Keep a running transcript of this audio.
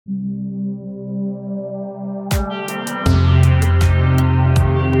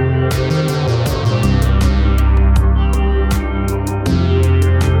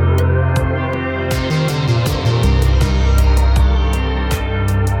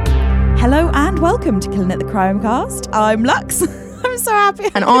Hello and welcome to Killing It the Crime Cast. I'm Lux. I'm so happy.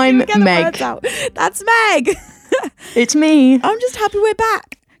 And I'm Meg. That's Meg. It's me. I'm just happy we're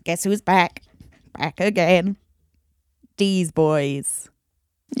back. Guess who's back? Back again. These boys.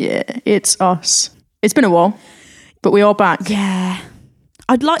 Yeah, it's us. It's been a while, but we are back. Yeah.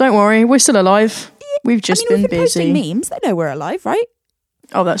 Don't worry, we're still alive. We've just we've been busy. posting memes. They know we're alive, right?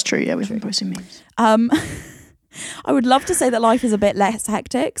 Oh, that's true. Yeah, we've been posting memes. I would love to say that life is a bit less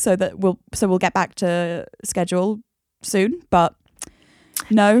hectic, so we'll get back to schedule soon, but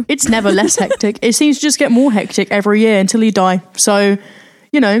no. It's never less hectic. It seems to just get more hectic every year until you die. So,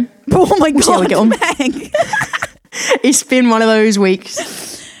 you know. Oh my God, we get on. Meg. It's been one of those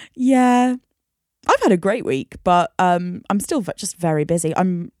weeks. Yeah. I've had a great week, but I'm still just very busy.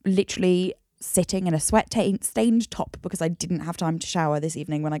 I'm literally sitting in a sweat-stained top because I didn't have time to shower this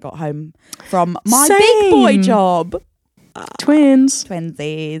evening when I got home from my big boy job.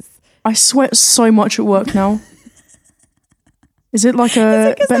 Twinsies. I sweat so much at work now. Is it like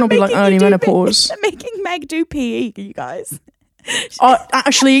better not be like early menopause? They're making Meg do PE, you guys.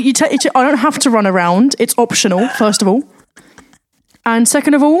 Actually, I don't have to run around. It's optional, first of all. And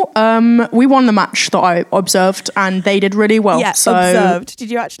second of all, we won the match that I observed and they did really well. Yeah, so, observed.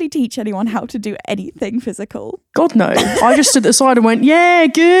 Did you actually teach anyone how to do anything physical? God, no. I just stood at the side and went, yeah,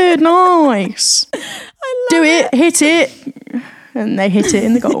 good, nice. Do it, hit it. And they hit it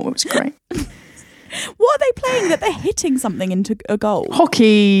in the goal. It was great. What are they playing that they're hitting something into a goal?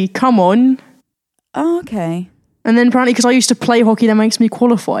 Hockey, come on. Oh, okay. And then apparently because I used to play hockey, that makes me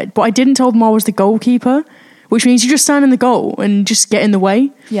qualified. But I didn't tell them I was the goalkeeper, which means you just stand in the goal and just get in the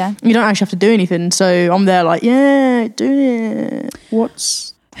way. Yeah. You don't actually have to do anything. So I'm there like, yeah, do it.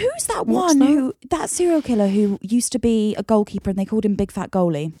 Who's that serial killer who used to be a goalkeeper and they called him Big Fat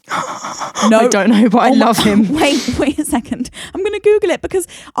Goalie? No. I don't know, but I love him. Wait a second. I'm going to Google it because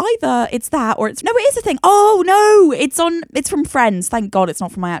either it's that or it's... No, it is a thing. Oh, no. It's from Friends. Thank God it's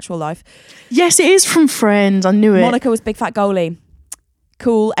not from my actual life. Yes, it is from Friends. I knew it. Monica was Big Fat Goalie.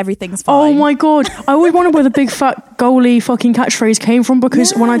 Cool, everything's fine. Oh my God. I always wondered where the Big Fat Goalie fucking catchphrase came from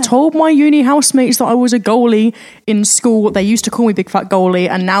because when I told my uni housemates that I was a goalie in school, they used to call me Big Fat Goalie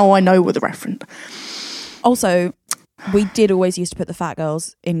and now I know what the reference. Also, we did always used to put the fat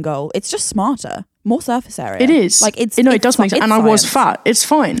girls in goal. It's just smarter. More surface area. It is. Like it does make sense. And I was fat. It's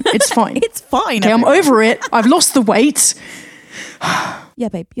fine. It's fine. It's fine. Okay, I'm over it. I've lost the weight. Yeah,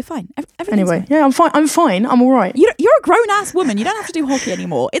 babe, you're fine. Anyway, fine. Yeah, I'm fine. I'm fine. I'm all right. You're a grown-ass woman. You don't have to do hockey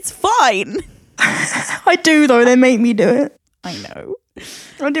anymore. It's fine. I do, though. They make me do it. I know.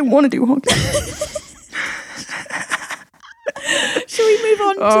 I didn't want to do hockey. Shall we move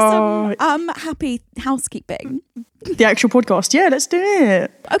on to some happy housekeeping? The actual podcast. Yeah, let's do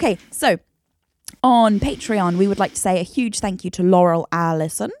it. Okay, so on Patreon, we would like to say a huge thank you to Laurel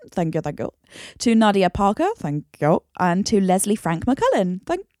Allison. Thank you. To Nadia Parker. Thank you. And to Leslie Frank McCullen.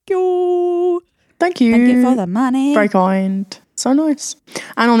 Thank you. Thank you. Thank you for the money. Very kind. So nice.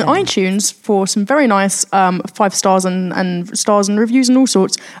 And on the iTunes for some very nice 5 stars and stars and reviews and all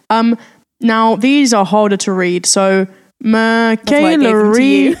sorts. Now, these are harder to read. So, Michaela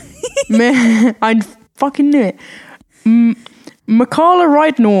Reed. I fucking knew it. Makala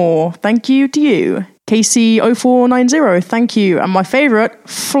Rydnor, thank you to you. KC0490, thank you. And my favourite,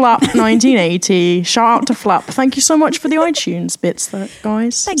 Flap1980. Shout out to Flap. Thank you so much for the iTunes bits,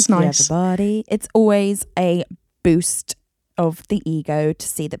 guys. Thank you, everybody. It's always a boost of the ego to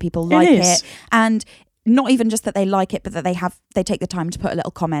see that people like it. And not even just that they like it, but that they take the time to put a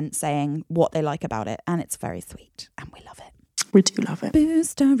little comment saying what they like about it. And it's very sweet. And we love it. We do love it.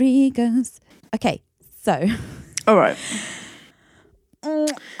 Boost our egos. Okay, so... All right.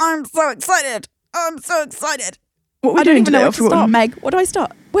 I'm so excited. What are we doing today? I start, Meg. What do I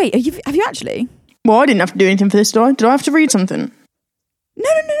start? Wait, have you actually? Well, I didn't have to do anything for this, did I? Did I have to read something?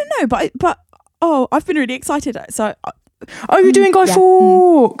 No. But I've been really excited. So. You're doing Guy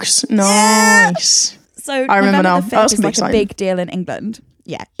Fawkes. Nice. Yeah. So I remember now. That's like a big deal in England.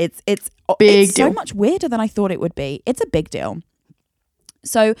 Yeah, it's big deal. So much weirder than I thought it would be. It's a big deal.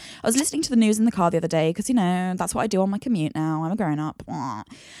 So I was listening to the news in the car the other day because, that's what I do on my commute now. I'm a grown up.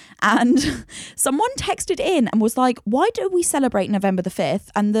 And someone texted in and was like, why do we celebrate November the 5th?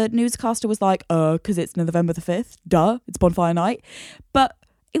 And the newscaster was like, because it's November the 5th. Duh, it's bonfire night. But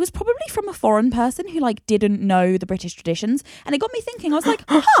it was probably from a foreign person who didn't know the British traditions. And it got me thinking, I was like,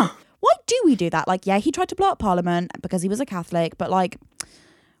 why do we do that? Yeah, he tried to blow up Parliament because he was a Catholic, but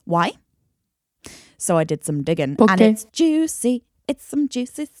why? So I did some digging and it's juicy. It's some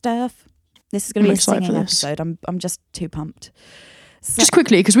juicy stuff. This is going to be a singing episode. I'm just too pumped. just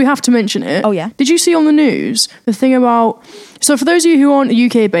quickly, because we have to mention it. Oh, yeah. Did you see on the news the thing about... So for those of you who aren't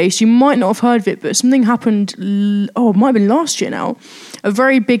UK-based, you might not have heard of it, but something happened... it might have been last year now. A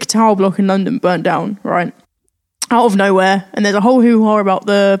very big tower block in London burnt down, right? Out of nowhere. And there's a whole hoo-ha about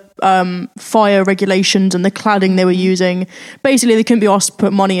the fire regulations and the cladding they were using. Basically, they couldn't be asked to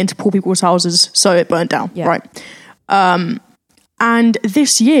put money into poor people's houses, so it burnt down, right? And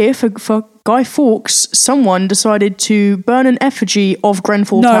this year, for Guy Fawkes, someone decided to burn an effigy of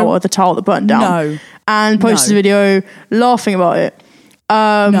Grenfell Tower, the tower that burnt down. And posted a video laughing about it.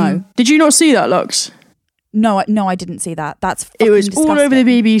 Did you not see that, Lux? No, I didn't see that. It was all over the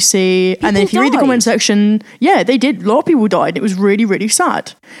BBC. And then if you read the comment section, they did. A lot of people died. It was really, really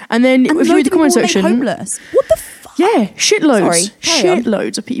sad. And then if you read the comment section... homeless. What the fuck? Yeah, shitloads.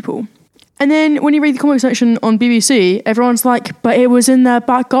 Shitloads of people. And then when you read the comment section on BBC, everyone's like, but it was in their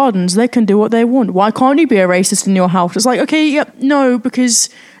back gardens. They can do what they want. Why can't you be a racist in your house? It's like, okay, no, because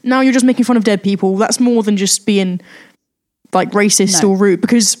now you're just making fun of dead people. That's more than just being like racist or rude.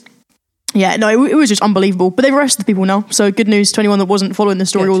 Because, it was just unbelievable. But they've arrested the people now. So good news to anyone that wasn't following the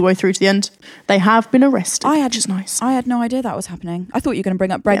story all the way through to the end. They have been arrested, which is nice. I had no idea that was happening. I thought you were going to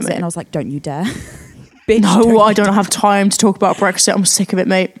bring up Brexit and I was like, don't you dare. Bitch, no, I don't have time to talk about Brexit. I'm sick of it,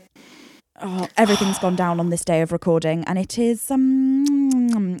 mate. Oh, everything's gone down on this day of recording, and it is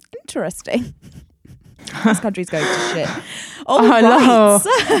interesting. This country's going to shit.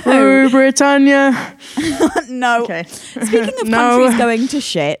 Hello, Britannia. No. Okay. Speaking of countries going to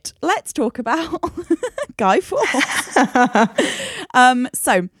shit, let's talk about Guy Fawkes.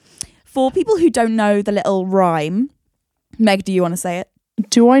 So, for people who don't know the little rhyme, Meg, do you want to say it?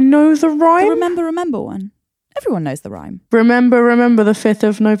 Do I know the rhyme? The remember one. Everyone knows the rhyme. Remember the 5th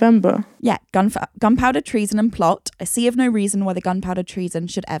of November. Yeah, gunpowder, treason and plot. I see of no reason why the gunpowder treason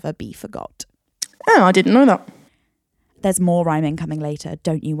should ever be forgot. Oh, I didn't know that. There's more rhyming coming later.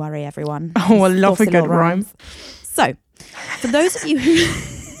 Don't you worry, everyone. Oh, I love a good rhyme. So, for those of you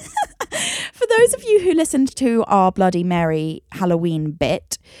who listened to our Bloody Mary Halloween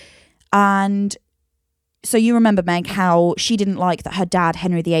bit, and... So you remember, Meg, how she didn't like that her dad,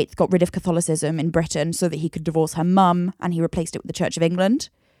 Henry VIII, got rid of Catholicism in Britain so that he could divorce her mum, and he replaced it with the Church of England?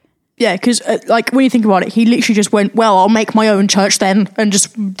 Yeah, because when you think about it, he literally just went, well, I'll make my own church then, and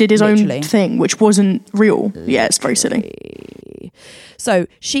just did his own thing, which wasn't real. Yeah, it's very silly. So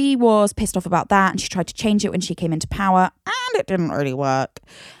she was pissed off about that, and she tried to change it when she came into power, and it didn't really work.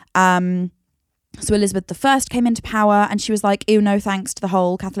 So Elizabeth I came into power and she was like, ew, no thanks to the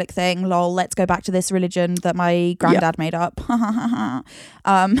whole Catholic thing. Lol, let's go back to this religion that my granddad made up.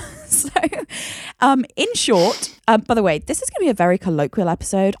 In short, by the way, this is going to be a very colloquial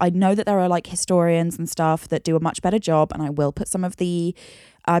episode. I know that there are like historians and stuff that do a much better job, and I will put we'll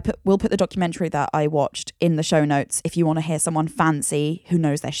put the documentary that I watched in the show notes if you want to hear someone fancy who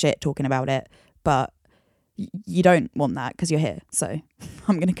knows their shit talking about it. But you don't want that because you're here. So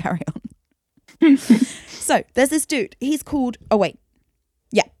I'm going to carry on. So there's this dude, he's called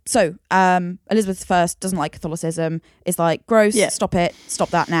so Elizabeth I doesn't like Catholicism, is like, gross, stop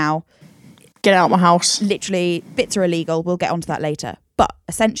that now, get out of my house. Literally, bits are illegal, we'll get onto that later, but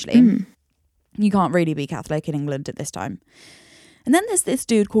essentially you can't really be Catholic in England at this time. And then there's this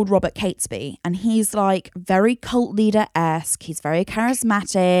dude called Robert Catesby, and he's like very cult leader-esque, he's very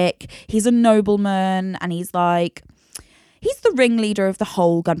charismatic, he's a nobleman, and he's the ringleader of the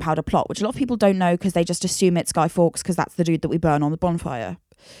whole gunpowder plot, which a lot of people don't know because they just assume it's Guy Fawkes because that's the dude that we burn on the bonfire.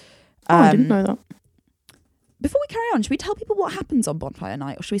 I didn't know that. Before we carry on, should we tell people what happens on bonfire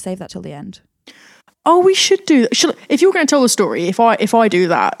night, or should we save that till the end? Oh, we should do that. If you're going to tell the story, if I do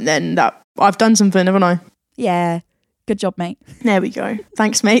that, then I've done something, haven't I? Yeah. Good job, mate. There we go.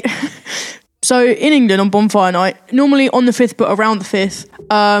 Thanks, mate. So in England on bonfire night, normally on the 5th, but around the 5th,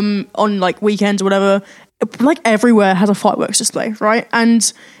 on like weekends or whatever, like everywhere has a fireworks display, right?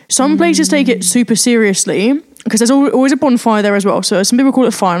 And some places take it super seriously because there's always a bonfire there as well. So some people call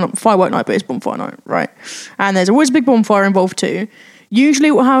it firework night, but it's bonfire night, right? And there's always a big bonfire involved too.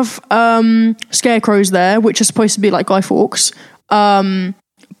 Usually we'll have scarecrows there, which are supposed to be like Guy Fawkes.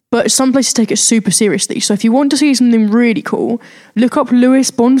 But some places take it super seriously. So if you want to see something really cool, look up Lewis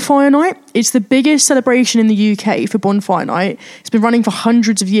Bonfire Night. It's the biggest celebration in the UK for Bonfire Night. It's been running for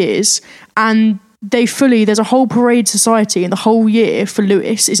hundreds of years. And there's a whole parade society, and the whole year for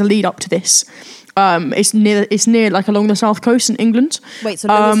Lewis is a lead up to this. It's near like along the south coast in England. Wait, so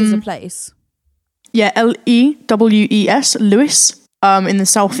Lewis is a place? Yeah, Lewes, Lewis, in the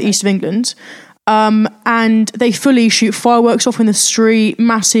southeast of England. And they fully shoot fireworks off in the street,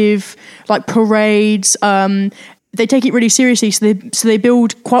 massive like parades. they take it really seriously. So they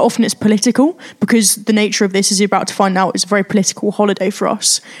build, quite often it's political, because the nature of this, as you're about to find out, is a very political holiday for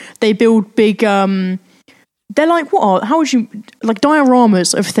us. They build big, they're like, how would you, like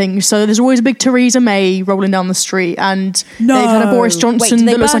dioramas of things. So there's always a big Theresa May rolling down the street, and they've had a Boris Johnson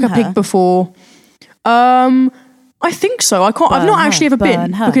that looks like a pig before. I think so. I've not actually ever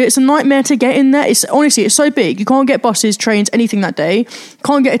been, because it's a nightmare to get in there. It's so big. You can't get buses, trains, anything that day.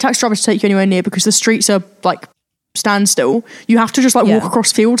 Can't get a taxi driver to take you anywhere near, because the streets are like standstill. You have to just walk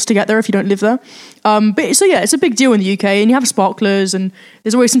across fields to get there if you don't live there. It's a big deal in the UK, and you have sparklers, and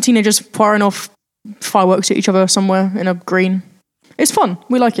there's always some teenagers firing off fireworks at each other somewhere in a green. It's fun.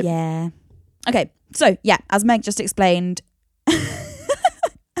 We like it. Yeah. Okay. So as Meg just explained.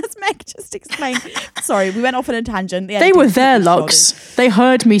 Sorry, we went off on a tangent. They were there, Lux. They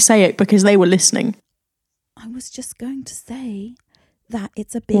heard me say it because they were listening. I was just going to say that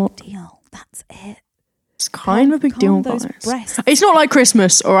it's a big deal. That's it. It's kind of a big deal, those guys. breasts. It's not like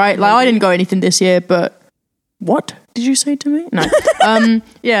Christmas, all right? Like, I didn't go anything this year, but what did you say to me? No.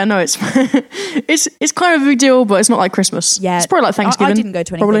 No, it's it's kind of a big deal, but it's not like Christmas. Yeah. It's probably like Thanksgiving. I didn't go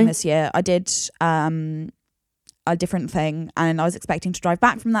to anything this year. I did a different thing, and I was expecting to drive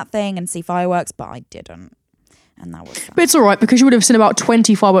back from that thing and see fireworks, but I didn't. And that was sad. But it's all right, because you would have seen about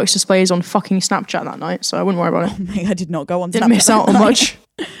 20 fireworks displays on fucking Snapchat that night, so I wouldn't worry about it. Oh my, I did not go on Didn't miss out on much.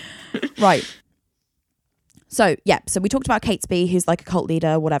 Right. So we talked about Catesby, who's like a cult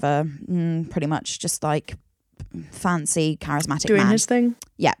leader, whatever, pretty much just like fancy, charismatic doing man. His thing.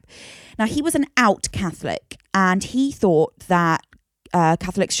 Yeah. Now, he was an out Catholic, and he thought that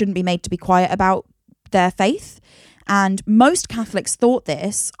Catholics shouldn't be made to be quiet about their faith. And most Catholics thought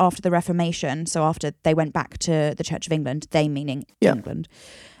this after the Reformation, so after they went back to the Church of England, they meaning England.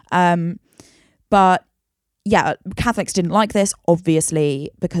 But Catholics didn't like this, obviously,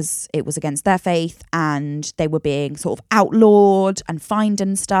 because it was against their faith, and they were being sort of outlawed and fined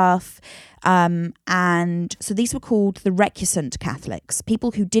and stuff. And so these were called the recusant Catholics,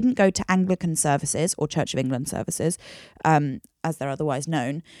 people who didn't go to Anglican services or Church of England services, as they're otherwise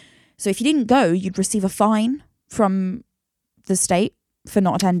known. So if you didn't go, you'd receive a fine from the state for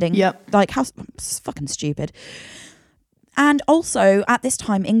not attending. Yep. Like, how fucking stupid. And also, at this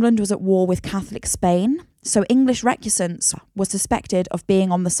time, England was at war with Catholic Spain. So English recusants were suspected of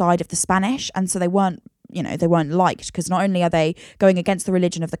being on the side of the Spanish. And so they weren't liked, because not only are they going against the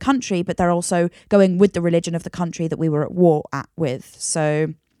religion of the country, but they're also going with the religion of the country that we were at war with.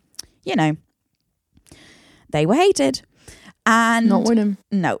 So, they were hated. And not winning.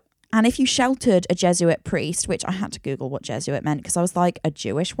 No. And if you sheltered a Jesuit priest, which I had to Google what Jesuit meant, because I was like, a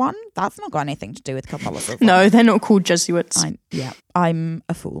Jewish one? That's not got anything to do with Catholicism. No, they're not called Jesuits. I'm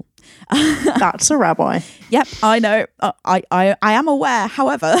a fool. That's a rabbi. Yep, I know. I am aware.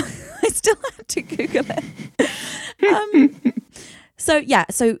 However, I still had to Google it. So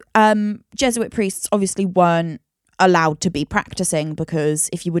Jesuit priests obviously weren't allowed to be practicing, because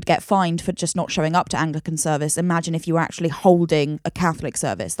if you would get fined for just not showing up to Anglican service, imagine if you were actually holding a Catholic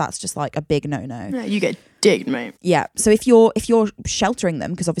service. That's just like a big no-no. Yeah, you get digged, mate. Yeah. So if you're sheltering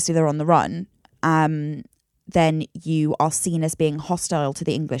them, because obviously they're on the run, then you are seen as being hostile to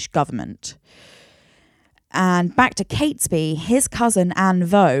the English government. And back to Catesby, his cousin Anne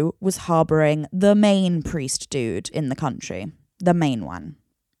Vaux was harbouring the main priest dude in the country. The main one.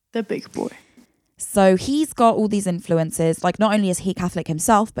 The big boy. So he's got all these influences. Like, not only is he Catholic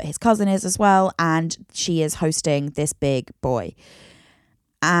himself, but his cousin is as well. And she is hosting this big boy.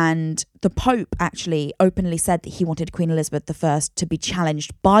 And the Pope actually openly said that he wanted Queen Elizabeth I to be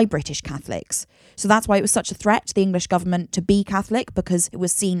challenged by British Catholics. So that's why it was such a threat to the English government to be Catholic, because it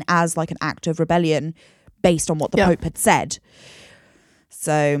was seen as like an act of rebellion based on what the Pope had said.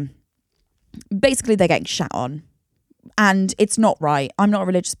 So basically they're getting shat on. And it's not right. I'm not a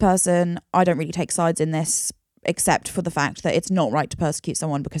religious person. I don't really take sides in this, except for the fact that it's not right to persecute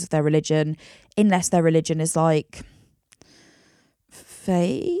someone because of their religion, unless their religion is like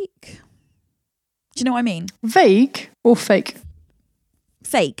fake. Do you know what I mean? Vague or fake?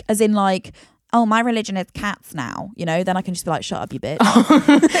 Fake, as in like, oh, my religion is cats now, then I can just be like, shut up, you bitch.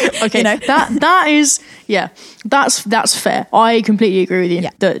 Okay, that is, that's fair. I completely agree with you.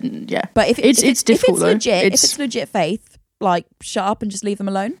 Yeah. But if it's difficult, if it's legit faith, like, shut up and just leave them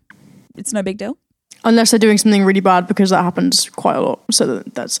alone. It's no big deal. Unless they're doing something really bad, because that happens quite a lot. So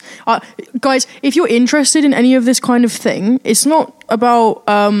that's... guys, if you're interested in any of this kind of thing, it's not about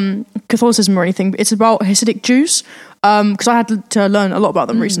Catholicism or anything, but it's about Hasidic Jews. Because I had to learn a lot about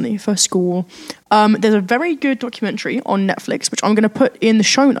them recently for school. There's a very good documentary on Netflix, which I'm going to put in the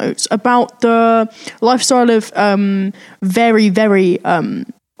show notes, about the lifestyle of very, very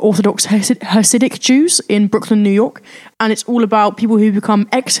Orthodox Hasidic Jews in Brooklyn, New York, and it's all about people who become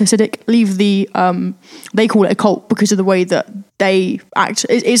ex-Hasidic, leave the they call it a cult because of the way that they act.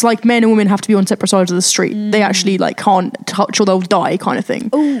 It's like men and women have to be on separate sides of the street. They actually like can't touch or they'll die, kind of thing.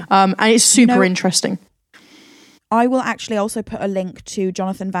 And it's super interesting. I will actually also put a link to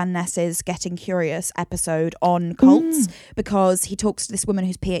Jonathan Van Ness's Getting Curious episode on cults, because he talks to this woman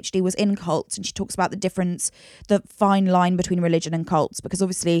whose PhD was in cults, and she talks about the fine line between religion and cults, because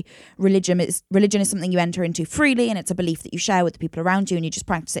obviously religion is something you enter into freely, and it's a belief that you share with the people around you, and you just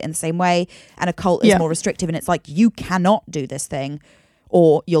practice it in the same way. And a cult is more restrictive, and it's like, you cannot do this thing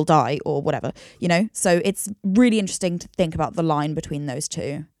or you'll die or whatever, you know? So it's really interesting to think about the line between those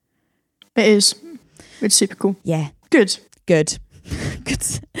two. It is. It's super cool. Yeah. Good. Good.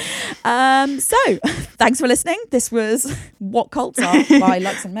 So, thanks for listening. This was What Cults Are by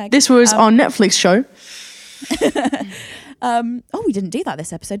Lux and Meg. This was our Netflix show. We didn't do that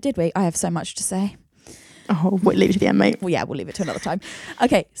this episode, did we? I have so much to say. Oh, we'll leave it to the end, mate. Well, yeah, we'll leave it to another time.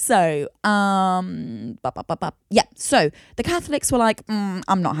 Okay, so, yeah, so the Catholics were like,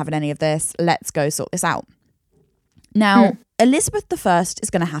 I'm not having any of this. Let's go sort this out. Now, Elizabeth I is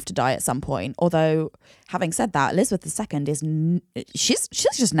going to have to die at some point. Although, having said that, Elizabeth II she's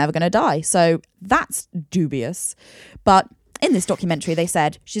just never going to die. So that's dubious. But in this documentary, they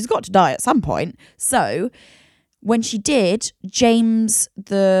said she's got to die at some point. So when she did, James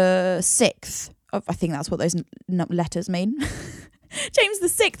the Sixth, I think that's what those letters mean. James the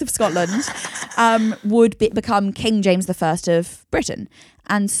Sixth of Scotland would become King James I of Britain.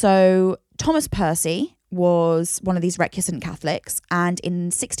 And so Thomas Percy was one of these recusant Catholics, and in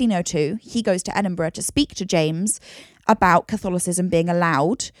 1602 he goes to Edinburgh to speak to James about Catholicism being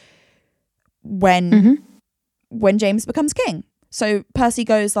allowed when James becomes king. So Percy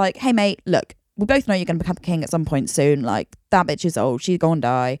goes like, hey mate, look, we both know you're going to become king at some point soon, like that bitch is old, she's gonna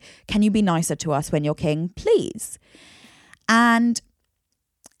die, can you be nicer to us when you're king, please? And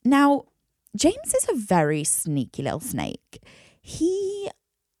now James is a very sneaky little snake. He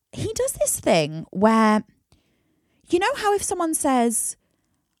does this thing where, you know how if someone says,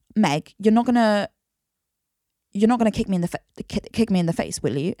 Meg, you're not gonna kick me in the face,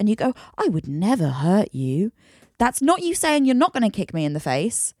 will you? And you go, I would never hurt you. That's not you saying you're not going to kick me in the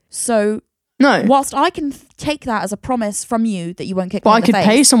face. So no, whilst I can take that as a promise from you that you won't kick me in the face. But I could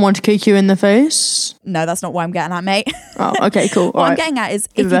pay someone to kick you in the face. No, that's not what I'm getting at, mate. Oh, okay, cool. What I'm getting at is,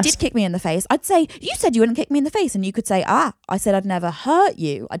 if you did kick me in the face, I'd say, you said you wouldn't kick me in the face. And you could say, I said I'd never hurt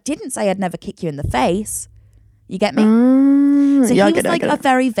you. I didn't say I'd never kick you in the face. You get me? So he was like a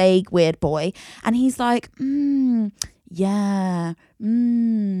very vague, weird boy. And he's like,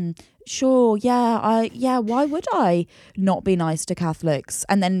 sure, yeah, why would I not be nice to Catholics?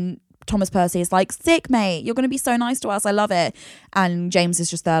 And then Thomas Percy is like, sick, mate, you're going to be so nice to us, I love it. And James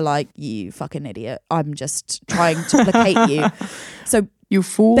is just there like, you fucking idiot, I'm just trying to placate you. So you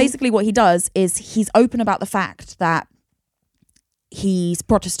fool. Basically what he does is he's open about the fact that he's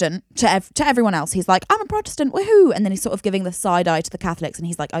Protestant to everyone else. He's like, I'm a Protestant, woohoo. And then he's sort of giving the side eye to the Catholics, and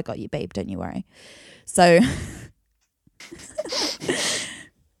he's like, I got you, babe, don't you worry. So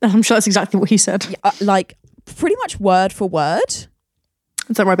I'm sure that's exactly what he said. Yeah, like pretty much word for word.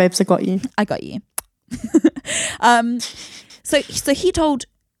 Is that right, babes? I got you. I got you. So he told,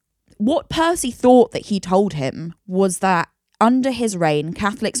 what Percy thought that he told him was that under his reign,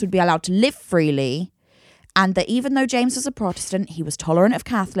 Catholics would be allowed to live freely, and that even though James was a Protestant, he was tolerant of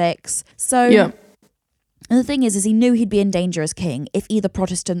Catholics. So yeah. And the thing is he knew he'd be in danger as king if either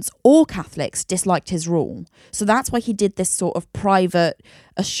Protestants or Catholics disliked his rule. So that's why he did this sort of private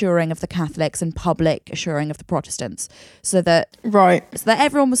assuring of the Catholics and public assuring of the Protestants, so that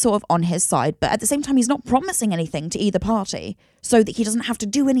everyone was sort of on his side. But at the same time, he's not promising anything to either party, so that he doesn't have to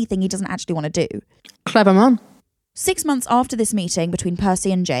do anything he doesn't actually want to do. Clever man. 6 months after this meeting between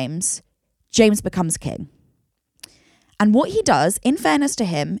Percy and James, James becomes king. And what he does, in fairness to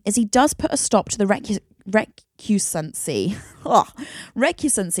him, is he does put a stop to the recusancy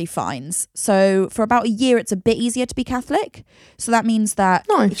fines. So for about a year, it's a bit easier to be Catholic. So that means that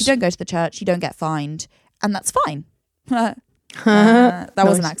if you don't go to the church, you don't get fined, and that's fine. That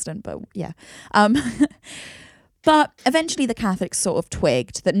was an accident, but yeah. But eventually the Catholics sort of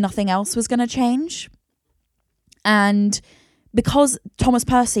twigged that nothing else was going to change. And because Thomas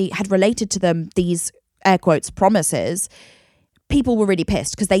Percy had related to them these air quotes promises, people were really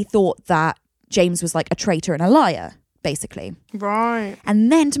pissed because they thought that James was like a traitor and a liar, basically. Right.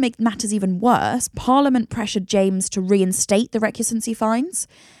 And then to make matters even worse, Parliament pressured James to reinstate the recusancy fines.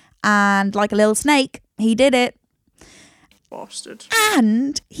 And like a little snake, he did it. Bastard.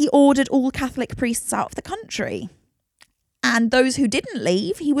 And he ordered all Catholic priests out of the country. And those who didn't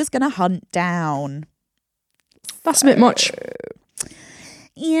leave, he was going to hunt down. That's a bit much.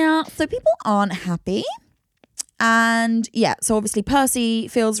 Yeah, so people aren't happy. And yeah, so obviously Percy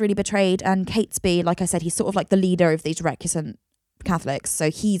feels really betrayed, and Catesby, like I said, he's sort of like the leader of these recusant Catholics.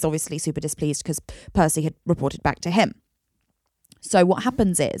 So he's obviously super displeased because Percy had reported back to him. So what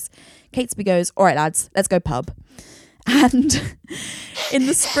happens is Catesby goes, all right, lads, let's go pub. And in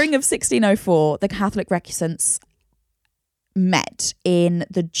the spring of 1604, the Catholic recusants met in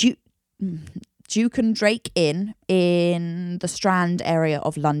the Duke and Drake Inn in the Strand area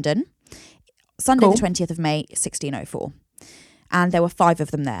of London, Sunday the 20th of May, 1604. And there were 5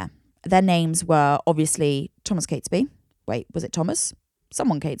 of them there. Their names were obviously Thomas Catesby. Wait, was it Thomas?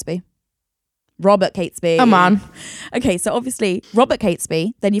 Someone Catesby. Robert Catesby. Oh, man. Okay, so obviously Robert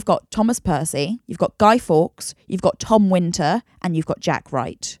Catesby, then you've got Thomas Percy, you've got Guy Fawkes, you've got Tom Winter, and you've got Jack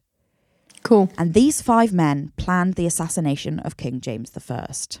Wright. Cool. And these 5 men planned the assassination of King James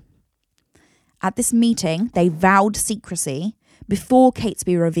I. At this meeting, they vowed secrecy before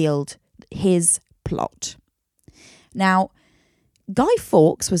Catesby revealed his plot. Now, Guy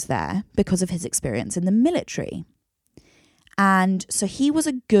Fawkes was there because of his experience in the military. And so he was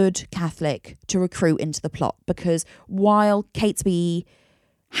a good Catholic to recruit into the plot, because while Catesby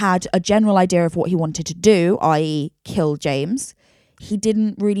had a general idea of what he wanted to do, i.e. kill James, he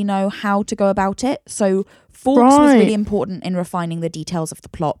didn't really know how to go about it. So Fawkes was really important in refining the details of the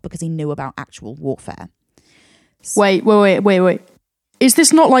plot because he knew about actual warfare. Wait. Is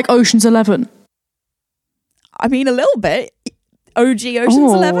this not like Ocean's 11? I mean, a little bit. OG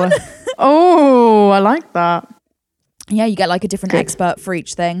Ocean's 11. Oh, I like that. Yeah, you get like a different expert for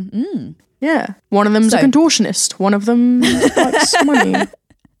each thing. Yeah. One of them's a contortionist. One of them likes money.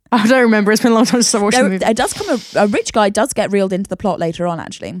 I don't remember. It's been a long time since I watched the movie. It does come a rich guy does get reeled into the plot later on,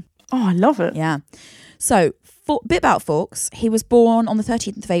 actually. Oh, I love it. Yeah. So, bit about Fawkes. He was born on the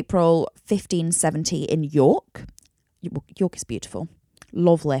 13th of April, 1570 in York. York is beautiful.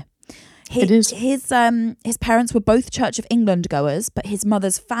 Lovely. It is. His parents were both Church of England goers, but his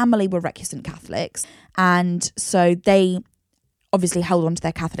mother's family were recusant Catholics. And so they obviously held on to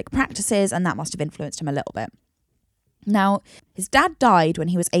their Catholic practices, and that must have influenced him a little bit. Now, his dad died when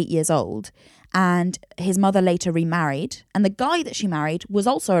he was 8 years old, and his mother later remarried. And the guy that she married was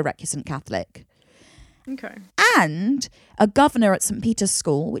also a recusant Catholic. Okay. And a governor at St. Peter's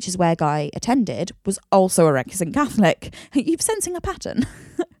School, which is where Guy attended, was also a recusant Catholic. You're sensing a pattern.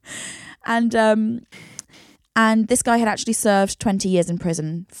 And this guy had actually served 20 years in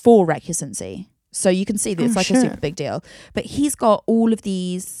prison for recusancy. So you can see that it's a super big deal. But he's got all of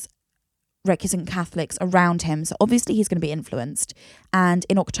these recusant Catholics around him. So obviously he's going to be influenced. And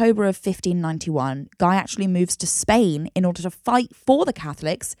in October of 1591, Guy actually moves to Spain in order to fight for the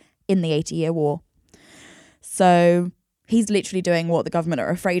Catholics in the 80-Year War. So he's literally doing what the government are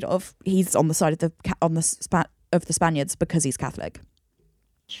afraid of. He's on the side of the Spaniards because he's Catholic.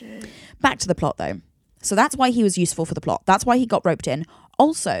 Shit. Back to the plot, though. So that's why he was useful for the plot. That's why he got roped in.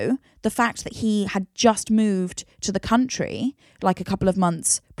 Also, the fact that he had just moved to the country like a couple of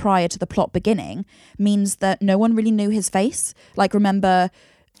months prior to the plot beginning means that no one really knew his face. Like, remember,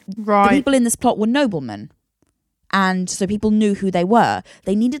 the people in this plot were noblemen. And so people knew who they were.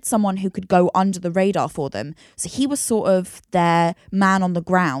 They needed someone who could go under the radar for them. So he was sort of their man on the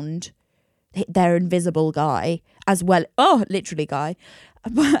ground, their invisible guy, as well. Oh, literally guy.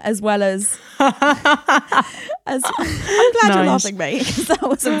 As well as I'm glad you're laughing, mate, because that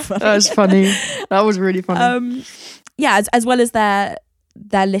wasn't funny. That was funny. That was really funny. Yeah, as well as their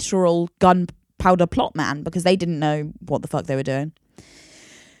literal gunpowder plot man, because they didn't know what the fuck they were doing.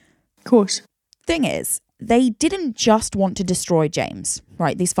 Of course. Thing is, they didn't just want to destroy James,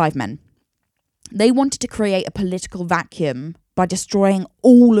 right? These 5 men. They wanted to create a political vacuum by destroying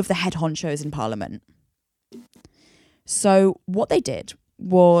all of the head honchos in Parliament. So what they did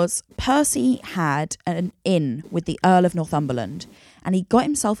was Percy had an inn with the Earl of Northumberland, and he got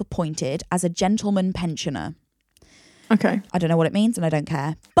himself appointed as a gentleman pensioner. Okay. I don't know what it means and I don't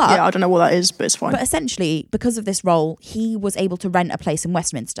care. But yeah, I don't know what that is, but it's fine. But essentially, because of this role, he was able to rent a place in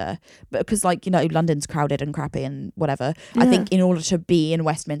Westminster. Because, like, you know, London's crowded and crappy and whatever. Yeah. I think in order to be in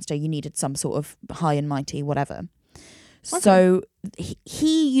Westminster, you needed some sort of high and mighty whatever. Okay. So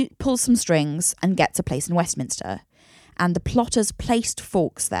he pulls some strings and gets a place in Westminster. And the plotters placed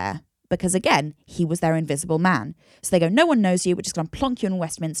Fawkes there because, again, he was their invisible man. So they go, no one knows you. We're just going to plonk you in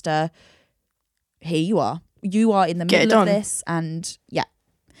Westminster. Here you are. You are in the middle of this. And yeah.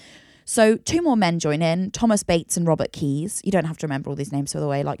 So 2 more men join in, Thomas Bates and Robert Keyes. You don't have to remember all these names, by the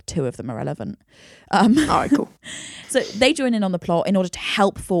way. Like 2 of them are relevant. All right, cool. So they join in on the plot in order to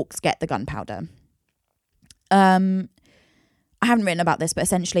help Fawkes get the gunpowder. I haven't written about this, but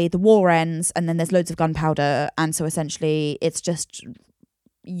essentially the war ends and then there's loads of gunpowder, and so essentially it's just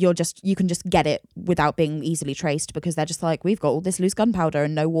you can just get it without being easily traced, because they're just like, we've got all this loose gunpowder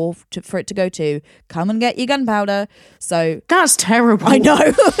and no war for it to go to. Come and get your gunpowder. So that's terrible. I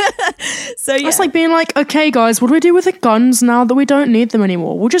know. So yeah. That's like being like, okay, guys, what do we do with the guns now that we don't need them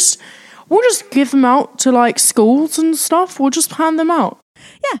anymore? We'll just give them out to like schools and stuff. We'll just hand them out.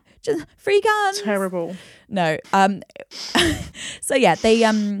 Yeah, just free guns. Terrible. No. So yeah, they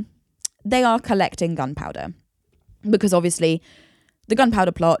are collecting gunpowder because obviously the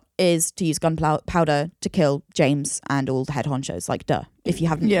gunpowder plot is to use gunpowder to kill James and all the head honchos. Like, duh. If you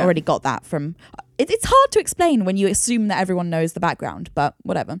haven't already got that from... It's hard to explain when you assume that everyone knows the background, but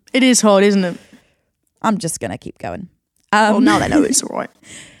whatever. It is hard, isn't it? I'm just going to keep going. Well, now they know it's all right.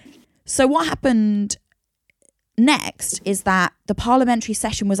 So what happened next is that the parliamentary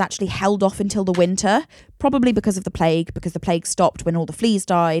session was actually held off until the winter, probably because of the plague, because the plague stopped when all the fleas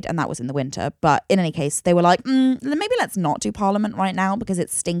died, and that was in the winter. But in any case, they were like, maybe let's not do parliament right now because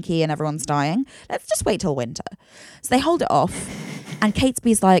it's stinky and everyone's dying. Let's just wait till winter. So they hold it off, and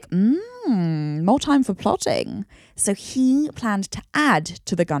Catesby's like, more time for plotting. So he planned to add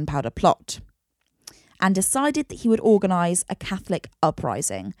to the gunpowder plot and decided that he would organise a Catholic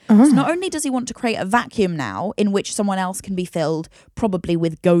uprising. So not only does he want to create a vacuum now in which someone else can be filled, probably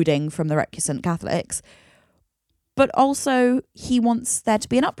with goading from the recusant Catholics, but also he wants there to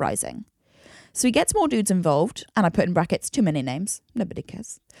be an uprising. So he gets more dudes involved, and I put in brackets too many names. Nobody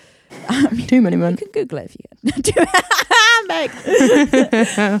cares. Too many men. You can Google it if you can. Meg.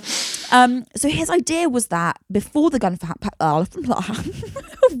 So his idea was that before the gunpowder...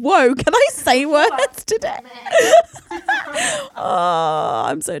 Whoa, can I say words today? Oh,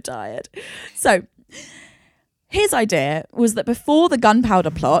 I'm so tired. So his idea was that before the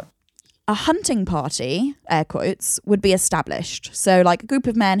gunpowder plot, a hunting party, air quotes, would be established. So like a group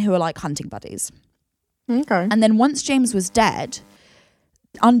of men who are like hunting buddies. Okay. And then once James was dead,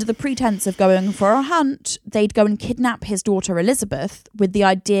 under the pretense of going for a hunt, they'd go and kidnap his daughter Elizabeth with the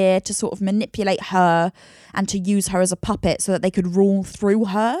idea to sort of manipulate her and to use her as a puppet so that they could rule through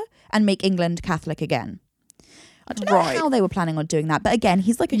her and make England Catholic again. I don't know how they were planning on doing that, but again,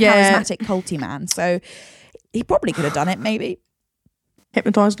 he's like a charismatic culty man, so he probably could have done it, maybe.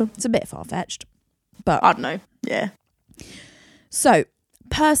 Hypnotised her. It's a bit far-fetched, but I don't know. Yeah. So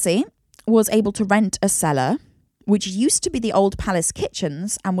Percy was able to rent a cellar which used to be the old palace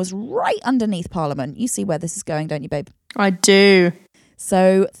kitchens and was right underneath Parliament. You see where this is going, don't you, babe? I do.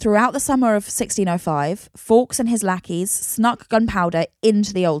 So throughout the summer of 1605, Fawkes and his lackeys snuck gunpowder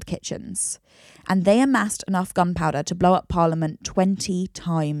into the old kitchens, and they amassed enough gunpowder to blow up Parliament 20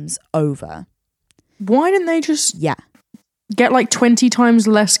 times over. Why didn't they just get like 20 times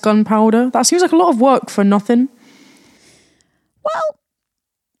less gunpowder? That seems like a lot of work for nothing. Well,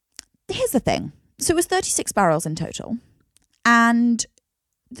 here's the thing. So it was 36 barrels in total. And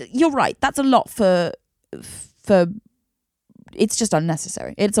you're right, that's a lot for it's just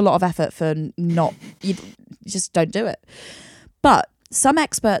unnecessary. It's a lot of effort for you just don't do it. But some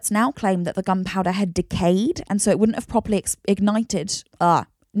experts now claim that the gunpowder had decayed, and so it wouldn't have properly ignited.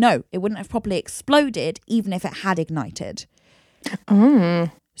 No, it wouldn't have properly exploded even if it had ignited.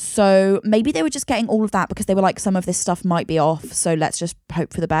 So maybe they were just getting all of that because they were like, some of this stuff might be off, so let's just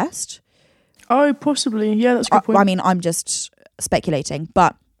hope for the best. Oh, possibly. Yeah, that's a good point. I mean, I'm just speculating,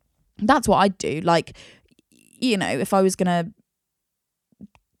 but that's what I'd do. Like, you know, if I was going to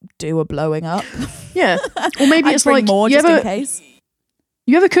do a blowing up. Yeah. Or maybe I'd it's bring like, more just in case.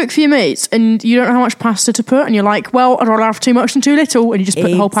 You ever cook for your mates and you don't know how much pasta to put and you're like, well, I'd rather have too much than too little, and you just put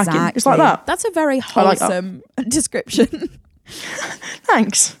the whole pack in. It's like that. That's a very wholesome description.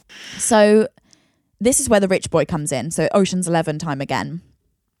 Thanks. So this is where the rich boy comes in. So Ocean's 11 time again.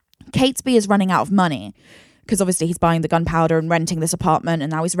 Catesby is running out of money because obviously he's buying the gunpowder and renting this apartment,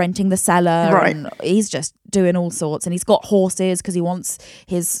 and now he's renting the cellar. Right. And he's just doing all sorts, and he's got horses because he wants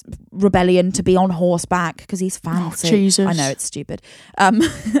his rebellion to be on horseback because he's fancy. Oh, Jesus. I know, it's stupid.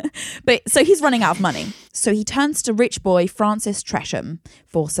 But so he's running out of money. So he turns to rich boy Francis Tresham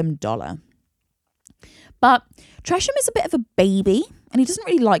for some dollar. But Tresham is a bit of a baby, and he doesn't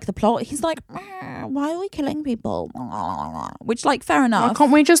really like the plot. He's like, why are we killing people? Which, like, fair enough. Why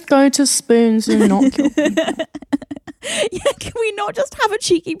can't we just go to Spoons and not kill people? Yeah, can we not just have a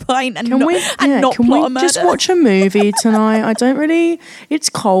cheeky pint and can not we plot a murder? Just watch a movie tonight? I don't really... It's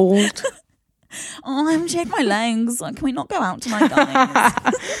cold. Oh, I haven't shaved my legs. Can we not go out tonight,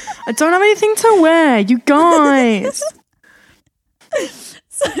 guys? I don't have anything to wear, you guys.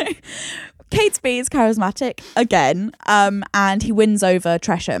 So... Catesby is charismatic again, and he wins over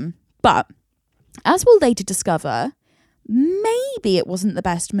Tresham. But as we'll later discover, maybe it wasn't the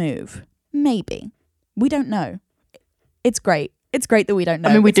best move. Maybe. We don't know. It's great. It's great that we don't know.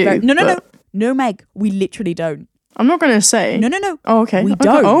 I mean, we do. No, Meg. We literally don't. I'm not going to say. No. Oh, okay. We Okay.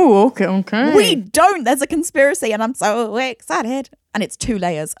 don't. Oh, okay. We don't. There's a conspiracy and I'm so excited. And it's 2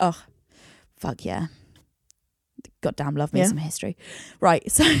 layers. Ugh. Fuck yeah. Goddamn love me some history. Right,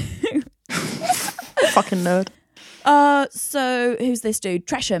 so... Fucking nerd. So who's this dude?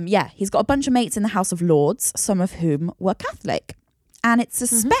 Tresham. Yeah, he's got a bunch of mates in the House of Lords, some of whom were Catholic. And it's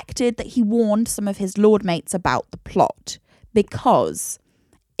suspected that he warned some of his Lord mates about the plot because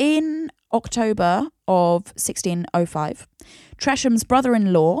in October of 1605, Tresham's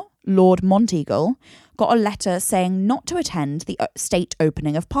brother-in-law, Lord Monteagle, got a letter saying not to attend the state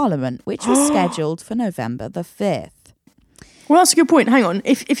opening of Parliament, which was scheduled for November the 5th. Well, that's a good point. Hang on.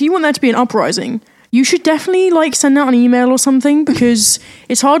 If you want there to be an uprising, you should definitely send out an email or something, because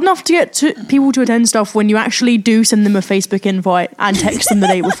it's hard enough to get people to attend stuff when you actually do send them a Facebook invite and text them the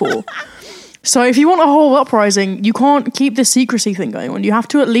day before. So if you want a whole uprising, you can't keep this secrecy thing going on. You have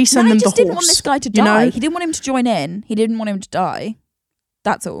to at least send them the horse. He just didn't want this guy to die. He didn't want him to join in. He didn't want him to die.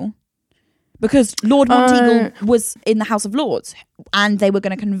 That's all. Because Lord Monteagle was in the House of Lords and they were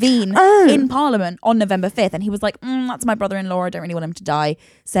going to convene in Parliament on November 5th. And he was like, that's my brother-in-law. I don't really want him to die.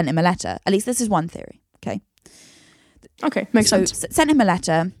 Sent him a letter. At least this is one theory. Okay, makes sense. So sent him a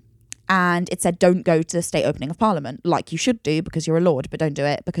letter and it said, don't go to the state opening of Parliament like you should do because you're a lord, but don't do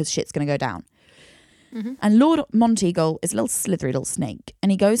it because shit's going to go down. Mm-hmm. And Lord Monteagle is a little slithery little snake.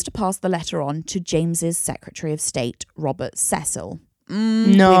 And he goes to pass the letter on to James's Secretary of State, Robert Cecil.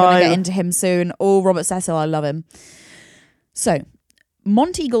 No. We're going to get into him soon. Oh, Robert Cecil, I love him. So,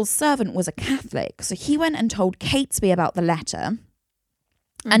 Monteagle's servant was a Catholic, so he went and told Catesby about the letter.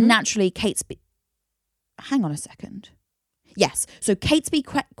 And naturally, Catesby... Hang on a second. Yes, so Catesby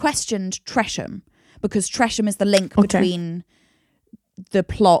questioned Tresham, because Tresham is the link between the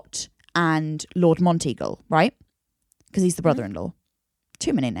plot and Lord Monteagle, right? Because he's the brother-in-law.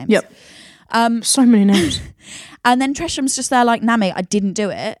 Too many names. Yep. So many names. And then Tresham's just there like, nah, mate, I didn't do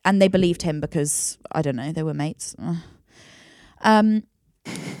it. And they believed him because, I don't know, they were mates. And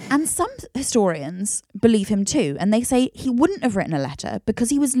some historians believe him too. And they say he wouldn't have written a letter because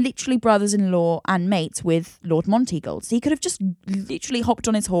he was literally brothers-in-law and mates with Lord Monteagle. So he could have just literally hopped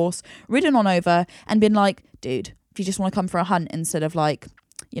on his horse, ridden on over and been like, dude, if you just want to come for a hunt instead of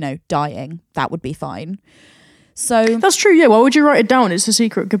dying, that would be fine. So that's true. Yeah. Why would you write it down? It's a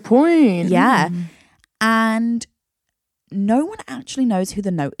secret. Good point. Yeah. And no one actually knows who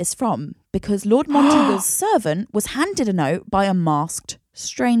the note is from because Lord Monteagle's servant was handed a note by a masked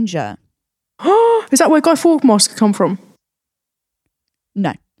stranger. Is that where Guy Fawkes mask come from?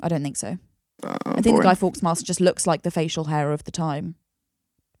 No, I don't think so. I think the Guy Fawkes mask just looks like the facial hair of the time.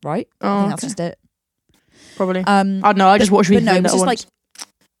 Right? I think that's just it. Probably. I don't know. I just watched But no, it Vendetta was just once.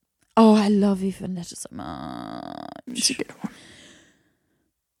 Oh, I love V for Vendetta so much. It's a good one.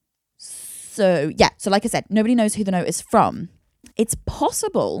 So, yeah. So, like I said, nobody knows who the note is from. It's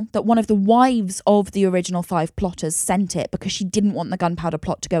possible that one of the wives of the original 5 plotters sent it because she didn't want the gunpowder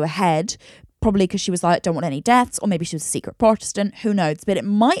plot to go ahead. Probably because she was like, don't want any deaths. Or maybe she was a secret Protestant. Who knows? But it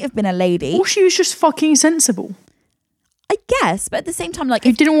might have been a lady. Or she was just fucking sensible. I guess. But at the same time,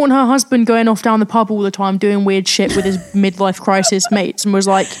 who didn't want her husband going off down the pub all the time doing weird shit with his midlife crisis mates and was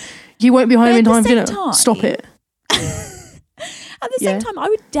like, you won't be home in time for dinner. Stop it. At the same time, I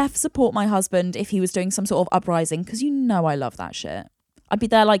would support my husband if he was doing some sort of uprising because I love that shit. I'd be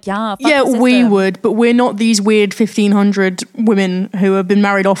there like, fuck yeah, we would, but we're not these weird 1500 women who have been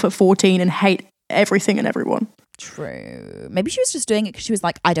married off at 14 and hate everything and everyone. True. Maybe she was just doing it because she was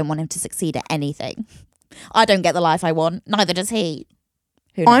like, I don't want him to succeed at anything. I don't get the life I want. Neither does he.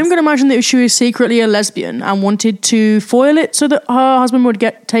 I'm going to imagine that she was secretly a lesbian and wanted to foil it so that her husband would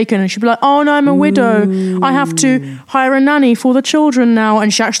get taken and she'd be like, oh no, I'm a widow. I have to hire a nanny for the children now.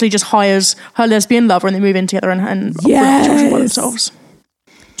 And she actually just hires her lesbian lover and they move in together and the children by themselves.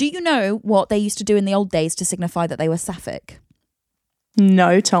 Do you know what they used to do in the old days to signify that they were sapphic?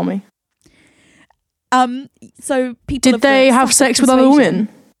 No, tell me. So people did they have sex with other women?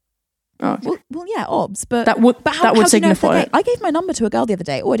 Oh, okay. Well, yeah, obs, but that would signify it. I gave my number to a girl the other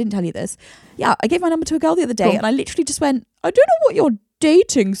day. Oh, I didn't tell you this. Yeah, I gave my number to a girl the other day, and I literally just went, I don't know what your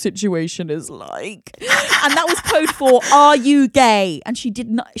dating situation is like, and that was code for "Are you gay?" And she did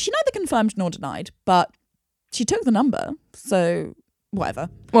not. She neither confirmed nor denied, but she took the number. So whatever.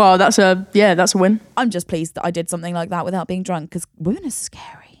 Well, that's a win. I'm just pleased that I did something like that without being drunk because women are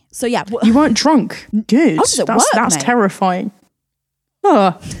scary. So yeah, you weren't drunk. Good. That's terrifying.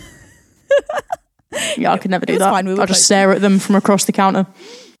 Oh. Yeah, I could never do that. Fine, I'll just stare at them from across the counter.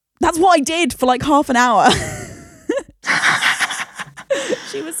 That's what I did for like half an hour.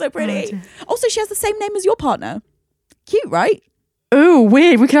 She was so pretty. Also, she has the same name as your partner. Cute, right? Oh,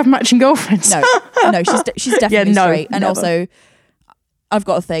 weird. We could have matching girlfriends. No, she's definitely no, straight. And never. also, I've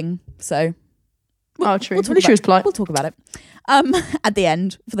got a thing, so Oh, true. we'll talk At least she about- was polite. We'll talk about it at the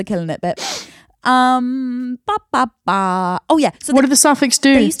end for the killing it bit. Oh yeah. So What did the Sapphics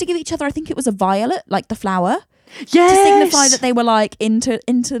do? they used to give each other, I think it was a violet, like the flower, Yes. to signify that they were like into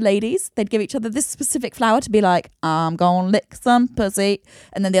ladies. They'd give each other this specific flower to be like, I'm gonna lick some pussy,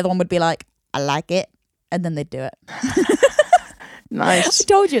 and then the other one would be like, I like it, and then they'd do it. Nice. I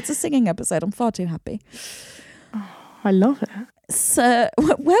told you it's a singing episode. I'm far too happy. I love it. So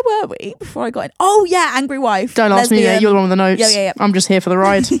where were we before I got in? Oh yeah, angry wife. Don't ask me. lesbian. You're the one with the notes. Yeah. I'm just here for the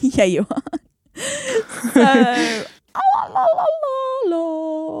ride. Yeah, you are. So,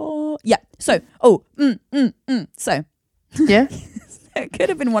 yeah. So, So, Yeah. it could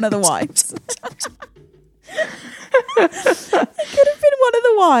have been one of the wives. It could have been one of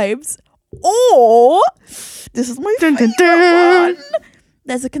the wives, or this is my Dun, dun, favorite dun. one.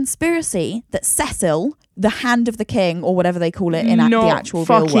 There's a conspiracy that Cecil, the Hand of the King, or whatever they call it in the Not actual real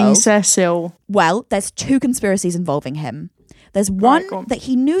fucking world. Cecil. Well, there's two conspiracies involving him. There's one go on. that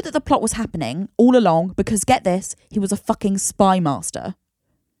he knew that the plot was happening all along because, get this, he was a fucking spy master.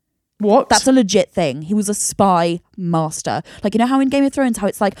 What? That's a legit thing. He was a spy master. Like, you know how in Game of Thrones, how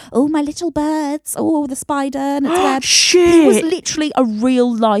it's like, oh, my little birds, oh, the spider and its web. He was Shit. literally a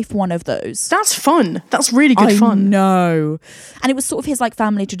real life one of those. That's fun. That's really good I fun. know. And it was sort of his like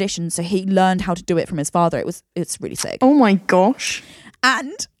family tradition, so he learned how to do it from his father. It's really sick. Oh my gosh.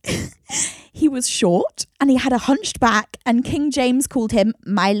 And he was short and he had a hunched back, and King James called him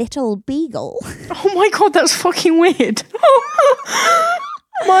my little beagle. Oh my god, that's fucking weird.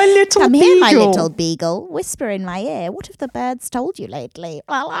 My little Come beagle. here, my little beagle. Whisper in my ear. What have the birds told you lately?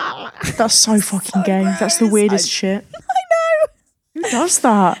 That's so fucking gay. That's the gross. weirdest shit. I know. Who does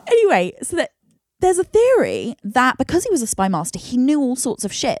that? Anyway, so that there's a theory that because he was a spy master, he knew all sorts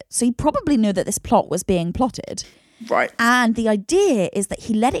of shit. So he probably knew that this plot was being plotted. Right. And the idea is that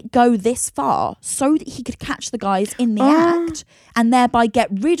he let it go this far so that he could catch the guys in the act and thereby get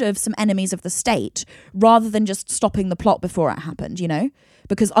rid of some enemies of the state rather than just stopping the plot before it happened, you know?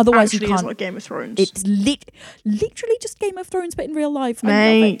 Because otherwise Actually, you it's can't. like Game of Thrones. It's literally just Game of Thrones, but in real life. I love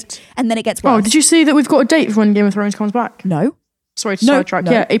Mate. it. And then it gets worse. Oh, did you see that we've got a date for when Game of Thrones comes back? No. Sorry to No, sidetrack.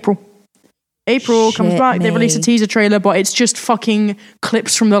 no. Yeah, April. April comes Shit back. They released a me. teaser trailer, but it's just fucking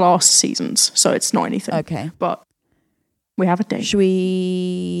clips from the last seasons, so it's not anything. Okay. But we have a date. Should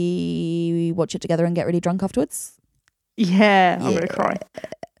we watch it together and get really drunk afterwards? Yeah, I'm gonna cry.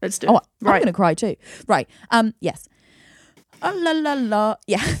 Let's do it. Oh, I'm Right. going to cry too. Right. Yes. Oh, la la la.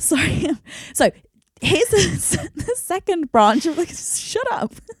 Yeah, sorry. So here's the second branch of shut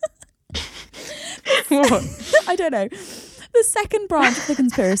up. What? I don't know. The second branch of the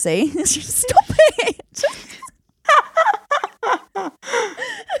conspiracy. Stop it.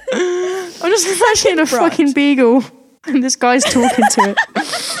 I'm just imagining a branch. fucking beagle and this guy's talking to it.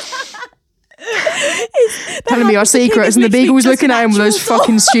 Telling me our secrets, and the beagle's looking at him with those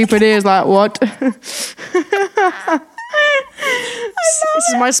fucking stupid ears like, what? This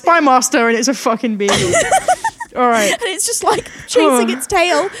is my spy master and it's a fucking beagle. All right. And it's just like chasing its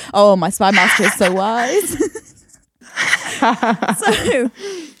tail. Oh, my spy master is so wise. So,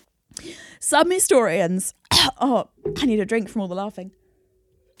 some historians. Oh, I need a drink from all the laughing.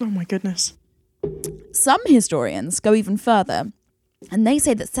 Oh my goodness. Some historians go even further, and they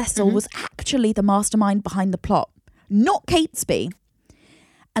say that Cecil was actually the mastermind behind the plot, not Catesby,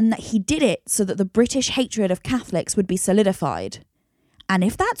 and that he did it so that the British hatred of Catholics would be solidified. And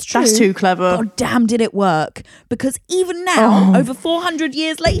if that's true, That's too clever. God damn, did it work? Because even now, over 400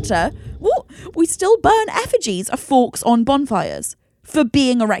 years later, we still burn effigies of forks on bonfires for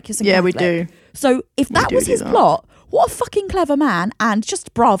being a reckless and Yeah, we Catholic. do. So if that do was do his that. plot, what a fucking clever man, and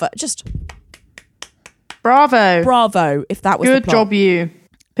just bravo Bravo. if that was the Good plot. job, you.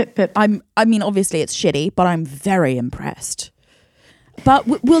 Pip, pip. I mean, obviously it's shitty, but I'm very impressed. But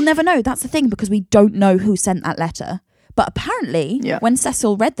we'll never know. That's the thing, because we don't know who sent that letter. But apparently, Yeah. when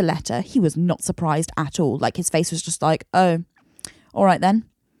Cecil read the letter, he was not surprised at all. Like, his face was just like, oh, all right then.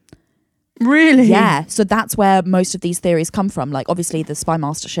 Really? Yeah. So that's where most of these theories come from. Like, obviously the spy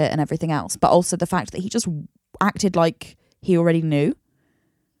master shit and everything else, but also the fact that he just acted like he already knew.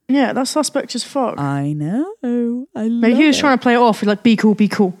 Yeah, that's suspect as fuck. I know. Maybe he was trying to play it off. He's like, be cool, be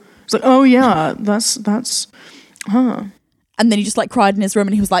cool. It's like, oh yeah, that's, huh. And then he just like cried in his room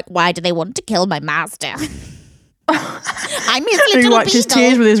and he was like, why do they want to kill my master? I'm his And he little wiped his beagle.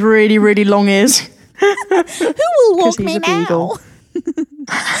 tears with his really, really long ears. Who will walk 'Cause he's me a now? beagle.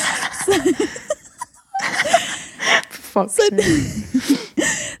 fuck's sake.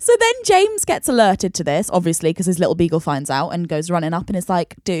 So then James gets alerted to this, obviously, because his little beagle finds out and goes running up and is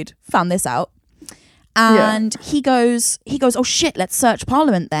like, dude, found this out. And he goes, oh shit, let's search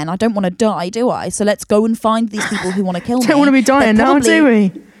Parliament then. I don't want to die, do I? So let's go and find these people who want to kill me. Don't want to be dying now, do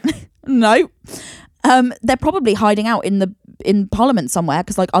we? No. They're probably hiding out in Parliament somewhere,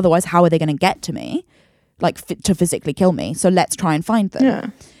 because like otherwise how are they going to get to me? Like to physically kill me. So let's try and find them. Yeah.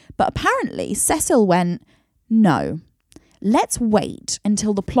 But apparently Cecil went, no, let's wait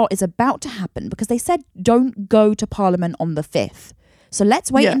until the plot is about to happen, because they said don't go to Parliament on the 5th. So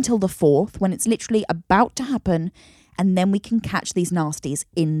let's wait until the 4th, when it's literally about to happen, and then we can catch these nasties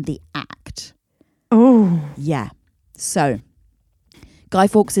in the act. Oh. Yeah. So Guy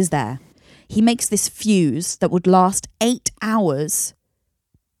Fawkes is there. He makes this fuse that would last 8 hours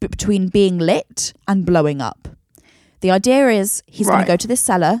between being lit and blowing up. The idea is he's going to go to this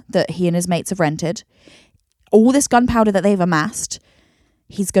cellar that he and his mates have rented. All this gunpowder that they've amassed,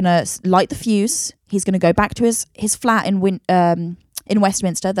 he's going to light the fuse. He's going to go back to his flat in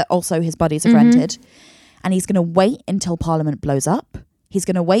Westminster that also his buddies have rented. And he's going to wait until Parliament blows up. He's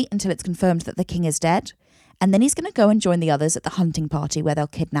going to wait until it's confirmed that the king is dead. And then he's going to go and join the others at the hunting party where they'll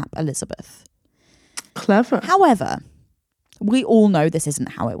kidnap Elizabeth. Clever. However, we all know this isn't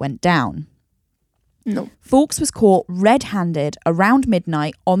how it went down. No. Fawkes was caught red-handed around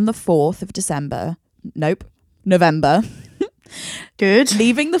midnight on the 4th of December. Nope. November. Good.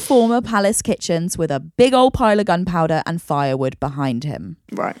 Leaving the former palace kitchens with a big old pile of gunpowder and firewood behind him.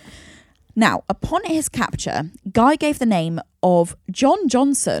 Right. Now, upon his capture, Guy gave the name of John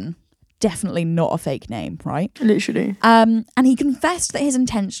Johnson. Definitely not a fake name, right? Literally. And he confessed that his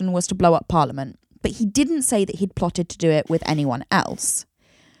intention was to blow up Parliament, but he didn't say that he'd plotted to do it with anyone else.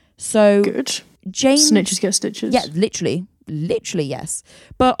 So Good. James... Snitches get stitches. Yeah, literally, yes.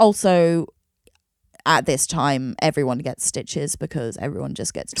 But also, at this time, everyone gets stitches because everyone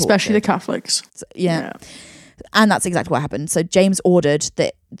just gets tortured. Especially the Catholics. So, yeah. And that's exactly what happened. So James ordered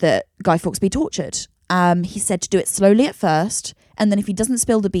that Guy Fawkes be tortured. He said to do it slowly at first, and then if he doesn't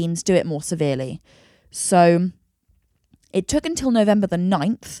spill the beans, do it more severely. So it took until November the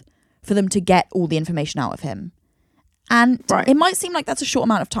 9th for them to get all the information out of him. And it might seem like that's a short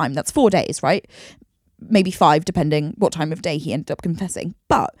amount of time. That's 4 days, right? Maybe 5, depending what time of day he ended up confessing.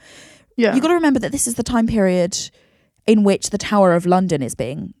 But you got to remember that this is the time period in which the Tower of London is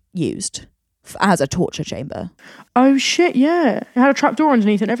being used as a torture chamber. Oh shit, yeah. It had a trapdoor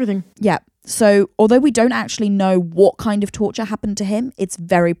underneath it and everything. Yeah. So although we don't actually know what kind of torture happened to him, it's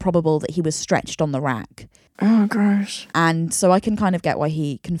very probable that he was stretched on the rack. Oh, gross. And so I can kind of get why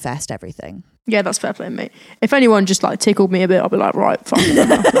he confessed everything. Yeah, that's fair play, mate. If anyone just like tickled me a bit, I'll be like, right, fuck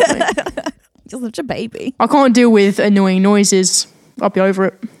it. You're such a baby. I can't deal with annoying noises. I'll be over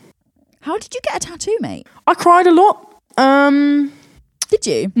it. How did you get a tattoo, mate? I cried a lot. Did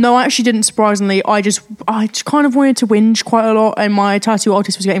you? No, I actually didn't, surprisingly. I just kind of wanted to whinge quite a lot, and my tattoo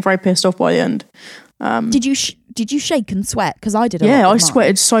artist was getting very pissed off by the end. Did you shake and sweat? Because I did a lot. Yeah, I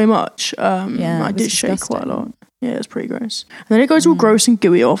sweated so much. I did shake quite a lot. Yeah, it's pretty gross. And then it goes all gross and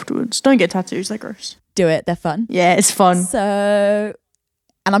gooey afterwards. Don't get tattoos, they're gross. Do it, they're fun. Yeah, it's fun. So,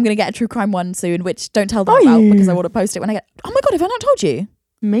 and I'm going to get a true crime one soon, which don't tell them about because I want to post it when I get... Oh my God, have I not told you?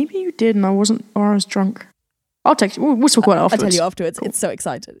 Maybe you did and I wasn't, or I was drunk. I'll text you. We'll talk about it afterwards. I'll tell you afterwards. Cool. It's so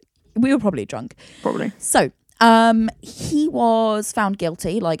excited. We were probably drunk. Probably. So, he was found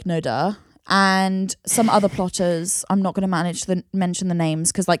guilty, like no duh. And some other plotters, I'm not going to manage to mention the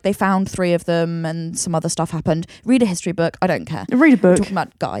names because like they found 3 of them and some other stuff happened. Read a history book. I don't care. Read a book. We're talking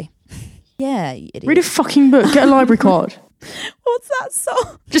about Guy. Yeah, you idiot. Read a fucking book. Get a library card. What's that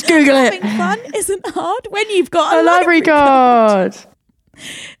song? Just Google it. Having fun isn't hard when you've got a library card.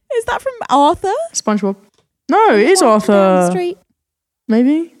 Is that from Arthur? SpongeBob. No, it is Arthur. Down the street.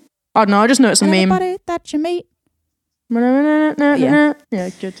 Maybe. I don't know. I just know it's a meme. Anybody that you meet. Yeah,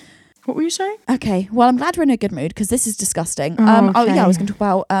 good. What were you saying? Okay, well, I'm glad we're in a good mood because this is disgusting. Okay. I was going to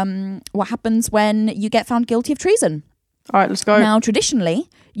talk about what happens when you get found guilty of treason. All right, let's go. Now, traditionally,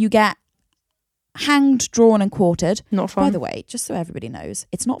 you get hanged, drawn, and quartered. Not fun. By the way, just so everybody knows,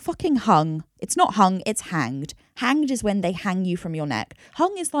 it's not fucking hung. It's not hung, it's hanged. Hanged is when they hang you from your neck.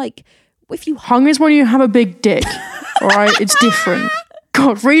 Hung is like if you... Hung is when you have a big dick. All right, it's different.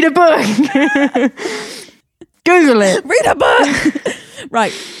 God, read a book. Google it. Read a book.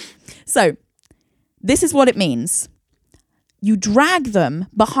 Right. So, this is what it means. You drag them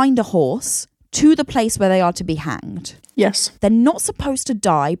behind a horse to the place where they are to be hanged. Yes. They're not supposed to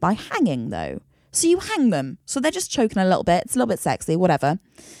die by hanging, though. So you hang them. So they're just choking a little bit. It's a little bit sexy, whatever.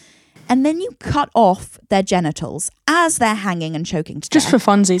 And then you cut off their genitals as they're hanging and choking to death. Just for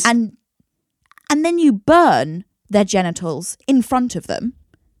funsies. And then you burn their genitals in front of them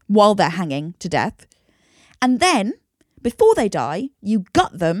while they're hanging to death. And then, before they die, you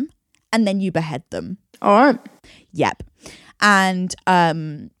gut them and then you behead them. All right. Yep. And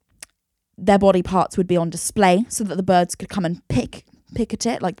their body parts would be on display so that the birds could come and pick at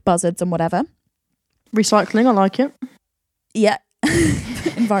it, like buzzards and whatever. Recycling, I like it. Yeah.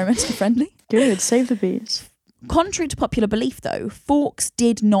 Environmentally friendly. Good, save the bees. Contrary to popular belief, though, Fawkes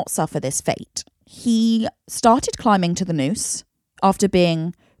did not suffer this fate. He started climbing to the noose after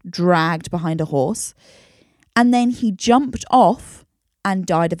being dragged behind a horse, and then he jumped off and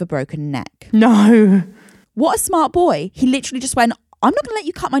died of a broken neck. No. What a smart boy. He literally just went, I'm not going to let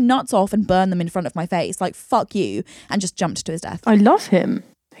you cut my nuts off and burn them in front of my face. Like, fuck you. And just jumped to his death. I love him.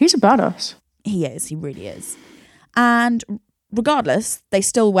 He's a badass. He is. He really is. And regardless, they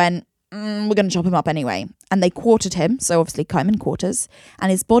still went, we're going to chop him up anyway. And they quartered him. So obviously cut him in quarters.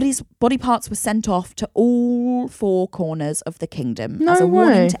 And his body parts were sent off to all four corners of the kingdom. No as a way.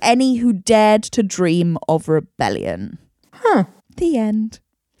 warning to any who dared to dream of rebellion. Huh. The end.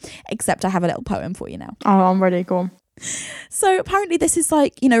 Except I have a little poem for you now. Oh, I'm ready. Go on. So apparently this is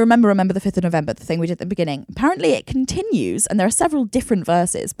like, remember the 5th of November, the thing we did at the beginning. Apparently it continues, and there are several different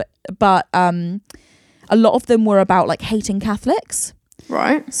verses, but a lot of them were about like hating Catholics.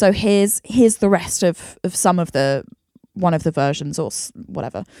 Right. So here's the rest of some of one of the versions or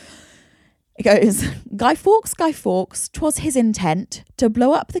whatever. It goes, Guy Fawkes, 'twas his intent to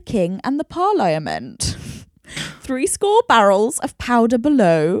blow up the king and the parliament. 70 barrels of powder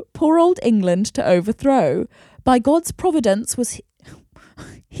below, poor old England to overthrow. By God's providence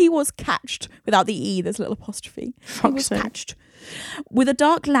he was catched, without the E, there's a little apostrophe. He was catched with a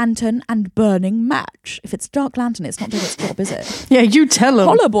dark lantern and burning match. If it's dark lantern, it's not doing its job, is it? Yeah, you tell him.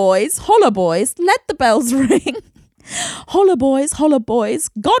 Holla boys, let the bells ring. Holla boys,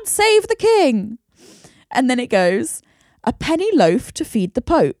 God save the king. And then it goes, a penny loaf to feed the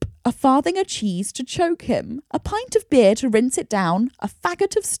Pope, a farthing of cheese to choke him, a pint of beer to rinse it down, a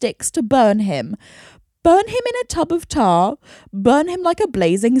faggot of sticks to burn him. Burn him in a tub of tar, burn him like a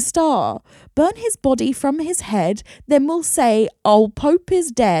blazing star. Burn his body from his head, then we'll say, old Pope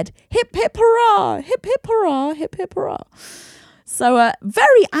is dead. Hip, hip, hurrah, hip, hip, hurrah, hip, hip, hurrah. So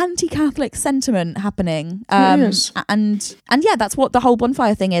very anti-Catholic sentiment happening. Yes. And yeah, that's what the whole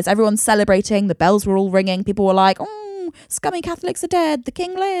bonfire thing is. Everyone's celebrating, the bells were all ringing, people were like, scummy Catholics are dead, the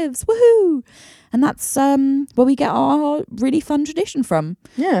king lives, woohoo. And that's where we get our really fun tradition from.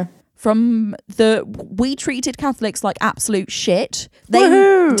 Yeah. From we treated Catholics like absolute shit. They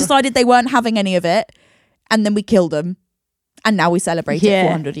Woohoo! decided they weren't having any of it, and then we killed them. And now we celebrate it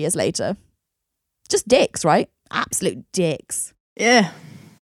 400 years later. Just dicks, right? Absolute dicks. Yeah.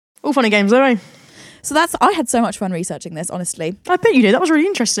 All funny games though, eh? So I had so much fun researching this, honestly. I bet you did. That was really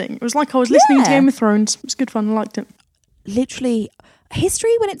interesting. It was like I was listening to Game of Thrones. It was good fun. I liked it. Literally,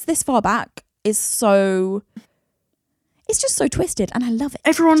 history when it's this far back is so... It's just so twisted, and I love it.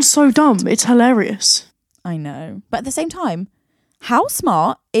 Everyone's so dumb. It's hilarious. I know. But at the same time, how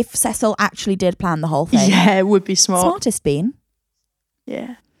smart if Cecil actually did plan the whole thing. Yeah, it would be smart. Smartest bean.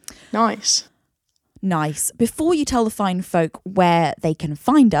 Yeah. Nice. Before you tell the fine folk where they can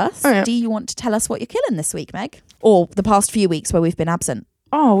find us, do you want to tell us what you're killing this week, Meg? Or the past few weeks where we've been absent?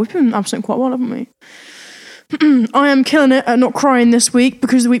 Oh, we've been absent quite a while, haven't we? I am killing it at not crying this week,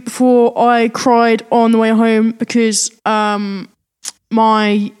 because the week before I cried on the way home because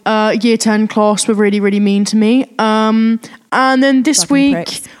my year 10 class were really, really mean to me. And then this Fucking week...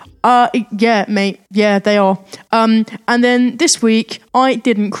 pricks. Yeah, mate. Yeah, they are. And then this week I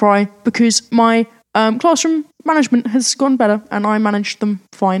didn't cry because my classroom management has gone better and I managed them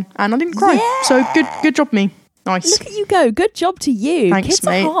fine and I didn't cry. Yeah. So good job me. Nice. Look at you go. Good job to you. Thanks, Kids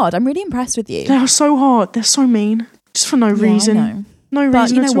mate. are hard. I'm really impressed with you. They're so hard. They're so mean. Just for no reason. I know. No But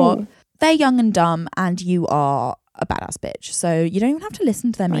reason you know at what? all. They're young and dumb and you are a badass bitch. So you don't even have to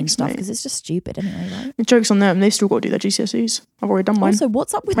listen to their mean Thanks, stuff mate. because it's just stupid anyway, right? The joke's on them. They've still got to do their GCSEs. I've already done mine. Also,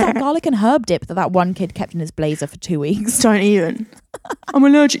 what's up with that garlic and herb dip that one kid kept in his blazer for 2 weeks? Don't even. I'm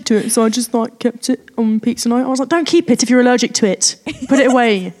allergic to it, so I just kept it on pizza night. I was like, don't keep it if you're allergic to it. Put it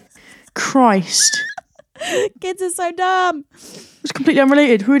away. Christ. Kids are so dumb. It's completely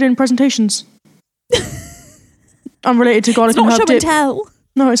unrelated. We were doing presentations. Unrelated to garlic It's not and herb show dip. and tell.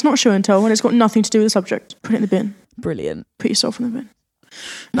 No, it's not show and tell, and it's got nothing to do with the subject. Put it in the bin. Brilliant. Put yourself in the bin.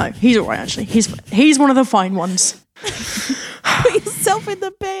 No, he's all right, actually. He's one of the fine ones. Put yourself in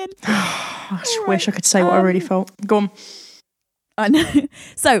the bin. I just wish I could say what I really felt. Go on. I know.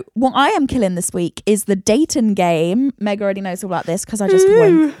 So what I am killing this week is the Dayton game. Meg already knows all about this because I just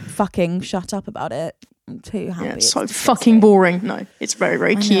won't fucking shut up about it. I'm too happy. Yeah, it's so fucking boring. No, it's very,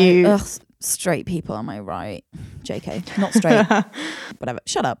 very cute. Ugh, Straight people, am I right? JK, not straight. Whatever.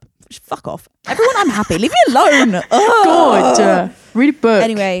 Shut up. Fuck off. Everyone, I'm happy. Leave me alone. Ugh. God, read a book.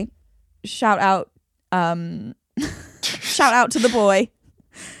 Anyway, shout out to the boy.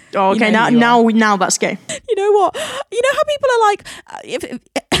 Oh, okay, now that's gay. You know what? You know how people are like, you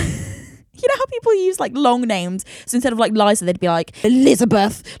know how people use like long names. So instead of like Liza, they'd be like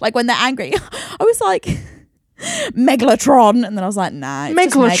Elizabeth. Like when they're angry. I was like Megalotron, and then I was like, nah, it's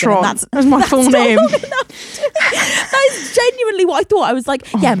Megalotron. That's my full name. That is genuinely what I thought. I was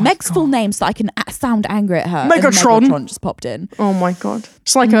like, Meg's full name, so I can sound angry at her. Megatron. And Megatron just popped in. Oh my god,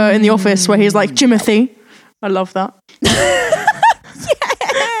 it's like in The Office where he's like Jimothy. I love that.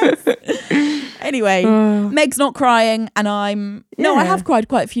 Anyway, Meg's not crying, and no, I have cried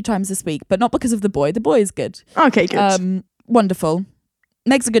quite a few times this week, but not because of the boy. The boy is good. Okay, good. Wonderful.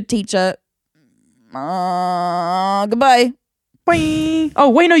 Meg's a good teacher. Goodbye. Bye. Oh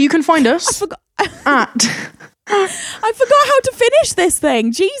wait, no, you can find us. I forgot. I forgot how to finish this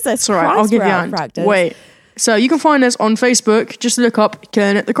thing. Jesus, it's all right. I'll give you a hand. Practice. Wait. So you can find us on Facebook. Just look up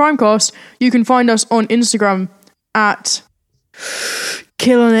Killing It the Crimecast. You can find us on Instagram at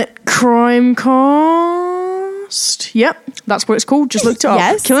Killing It Crimecast. Yep, that's what it's called. Just looked it up.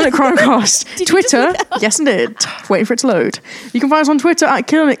 Yes. Killing It Crimecast. Twitter. Yes, I did. Waiting for it to load. You can find us on Twitter at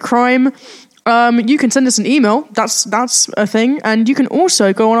Killing It Crime. You can send us an email. That's a thing. And you can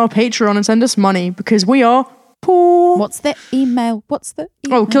also go on our Patreon and send us money because we are poor. What's the email? Oh,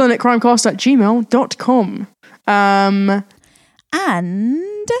 killingitcrimecast@gmail.com. And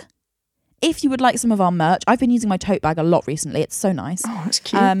if you would like some of our merch, I've been using my tote bag a lot recently. It's so nice. Oh, that's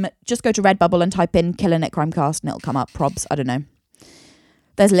cute. Just go to Redbubble and type in Killing It Crimecast and it'll come up. Probs. I don't know.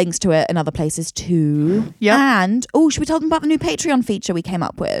 There's links to it in other places too. Yeah. And, should we tell them about the new Patreon feature we came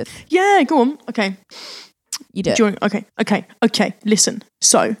up with? Yeah, go on. Okay. You do it. Okay. Listen.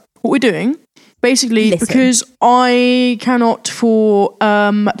 So, what we're doing, basically, because I cannot, for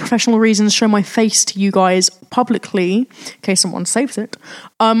professional reasons, show my face to you guys publicly, in case someone saves it,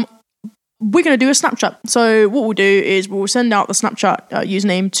 we're going to do a Snapchat. So, what we'll do is we'll send out the Snapchat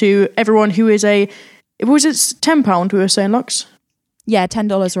username to everyone who is was it £10 we were saying, Lux? Yeah,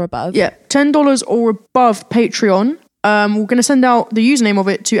 $10 or above. Yeah, $10 or above Patreon. We're going to send out the username of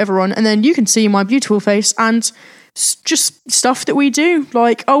it to everyone, and then you can see my beautiful face and just stuff that we do.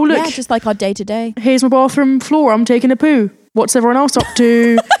 Like, oh, look. Yeah, just like our day-to-day. Here's my bathroom floor. I'm taking a poo. What's everyone else up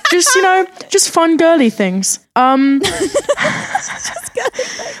to? just fun girly things. But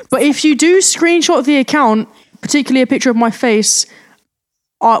if you do screenshot the account, particularly a picture of my face,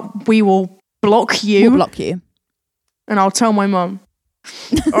 we will block you. We'll block you. And I'll tell my mum.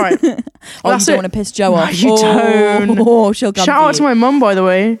 All right. You don't want to piss Jo off. You don't. She'll come. Shout out to my mum, by the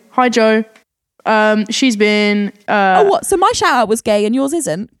way. Hi, Jo. She's been. What? So my shout out was gay and yours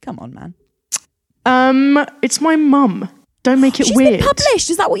isn't? Come on, man. It's my mum. Don't make it weird. She's been published.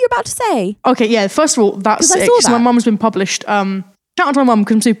 Is that what you're about to say? Okay, yeah. First of all, that's it. So my mum's been published. Shout out to my mum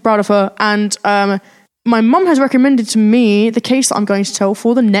because I'm super proud of her. And my mum has recommended to me the case that I'm going to tell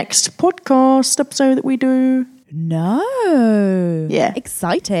for the next podcast episode that we do. No. Yeah.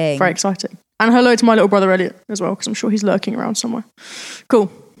 Exciting. Very exciting. And hello to my little brother Elliot as well, because I'm sure he's lurking around somewhere.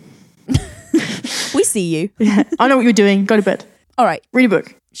 Cool. We see you. Yeah. I know what you're doing. Go to bed. All right. Read a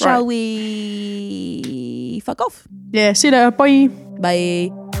book. Shall we fuck off? Yeah. See you later. Bye.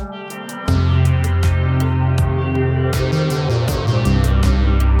 Bye.